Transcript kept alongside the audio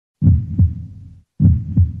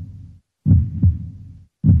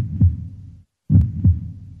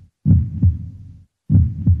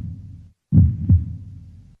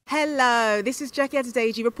Hello, this is Jackie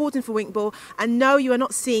Adedeji reporting for WinkBall, and no, you are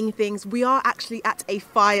not seeing things. We are actually at a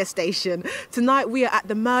fire station. Tonight we are at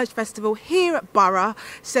the Merge Festival here at Borough,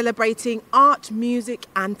 celebrating art, music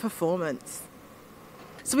and performance.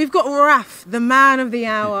 So we've got Raf, the man of the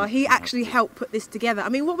hour. He actually helped put this together. I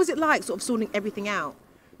mean, what was it like sort of sorting everything out?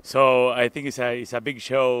 So I think it's a big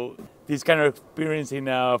show. This kind of experience in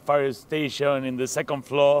a fire station in the second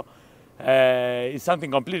floor is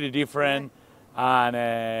something completely different.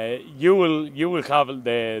 And you will have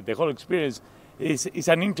the whole experience. It's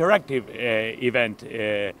an interactive event,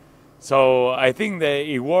 so I think that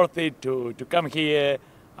it's worth it to come here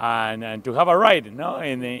and to have a ride, no,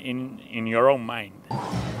 in your own mind.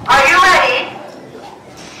 Are you ready?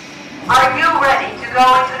 Are you ready to go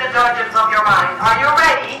into the Dodgems of your mind? Are you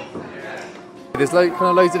ready? There's kind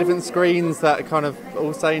of loads of different screens that are kind of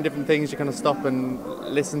all saying different things. You kind of stop and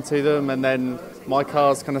listen to them, and then my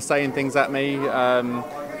car's kind of saying things at me,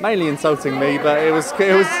 mainly insulting me, but it was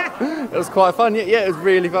quite fun. Yeah, it was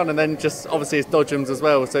really fun. And then just obviously it's Dodgems as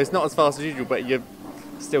well, so it's not as fast as usual, but you're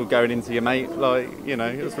still going into your mate. Like, you know,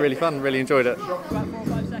 it was really fun. Really enjoyed it. About 4 or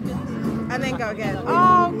 5 seconds, and then go again.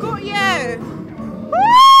 Oh, got you! Woo!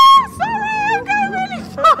 Sorry, I'm going really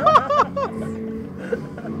fast.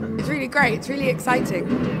 It's really great, it's really exciting.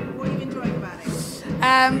 What are you enjoying about it?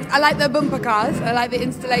 I like the bumper cars, I like the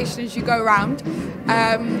installation as you go around.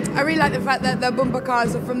 I really like the fact that the bumper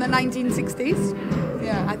cars are from the 1960s.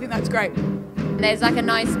 Yeah, I think that's great. There's like a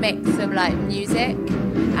nice mix of like music,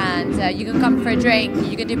 and you can come for a drink,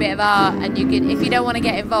 you can do a bit of art, and you can, if you don't want to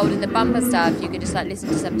get involved in the bumper stuff, you can just like listen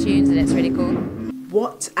to some tunes, and it's really cool.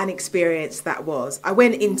 What an experience that was. I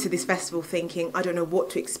went into this festival thinking, I don't know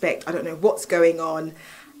what to expect, I don't know what's going on.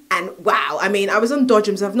 And wow, I mean, I was on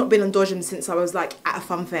Dodgems. I've not been on Dodgems since I was like at a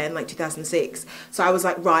fun fair in like 2006. So I was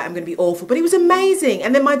like, right, I'm going to be awful. But it was amazing.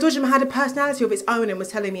 And then my Dodgem had a personality of its own and was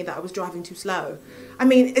telling me that I was driving too slow. I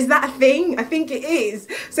mean, is that a thing? I think it is.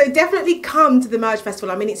 So definitely come to the Merge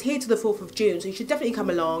Festival. I mean, it's here to the 4th of June, so you should definitely come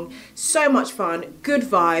along. So much fun, good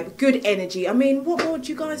vibe, good energy. I mean, what more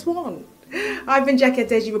do you guys want? I've been Jackie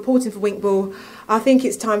Adedeji reporting for WinkBall. I think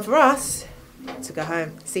it's time for us to go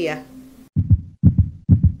home. See ya.